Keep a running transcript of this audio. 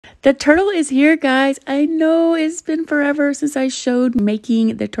The turtle is here, guys. I know it's been forever since I showed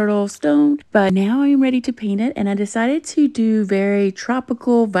making the turtle stone, but now I'm ready to paint it, and I decided to do very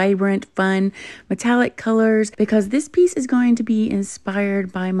tropical, vibrant, fun, metallic colors because this piece is going to be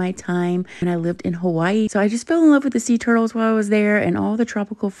inspired by my time when I lived in Hawaii. So I just fell in love with the sea turtles while I was there and all the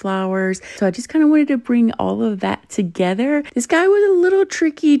tropical flowers. So I just kind of wanted to bring all of that together. This guy was a little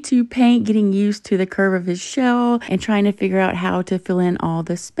tricky to paint, getting used to the curve of his shell and trying to figure out how to fill in all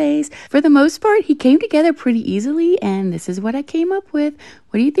the space. For the most part, he came together pretty easily, and this is what I came up with.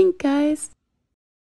 What do you think, guys?